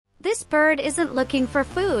This bird isn't looking for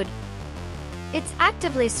food. It's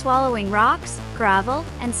actively swallowing rocks, gravel,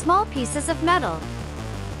 and small pieces of metal.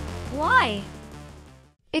 Why?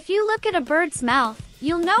 If you look at a bird's mouth,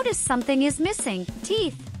 you'll notice something is missing: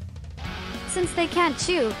 teeth. Since they can't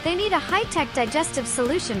chew, they need a high-tech digestive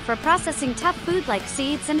solution for processing tough food like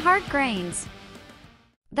seeds and hard grains.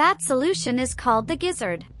 That solution is called the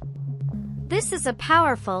gizzard. This is a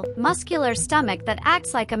powerful, muscular stomach that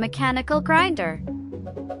acts like a mechanical grinder.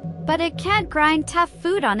 But it can't grind tough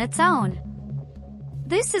food on its own.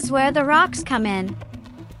 This is where the rocks come in.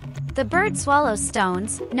 The bird swallows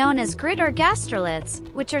stones, known as grit or gastroliths,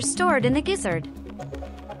 which are stored in the gizzard.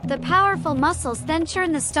 The powerful muscles then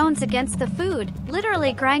churn the stones against the food,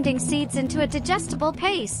 literally grinding seeds into a digestible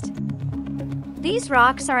paste. These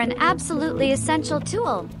rocks are an absolutely essential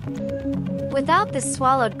tool. Without this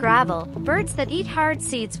swallowed gravel, birds that eat hard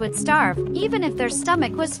seeds would starve, even if their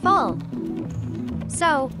stomach was full.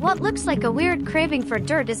 So, what looks like a weird craving for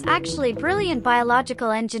dirt is actually brilliant biological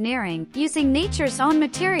engineering, using nature's own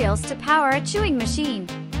materials to power a chewing machine.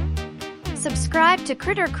 Subscribe to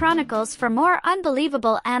Critter Chronicles for more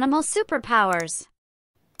unbelievable animal superpowers.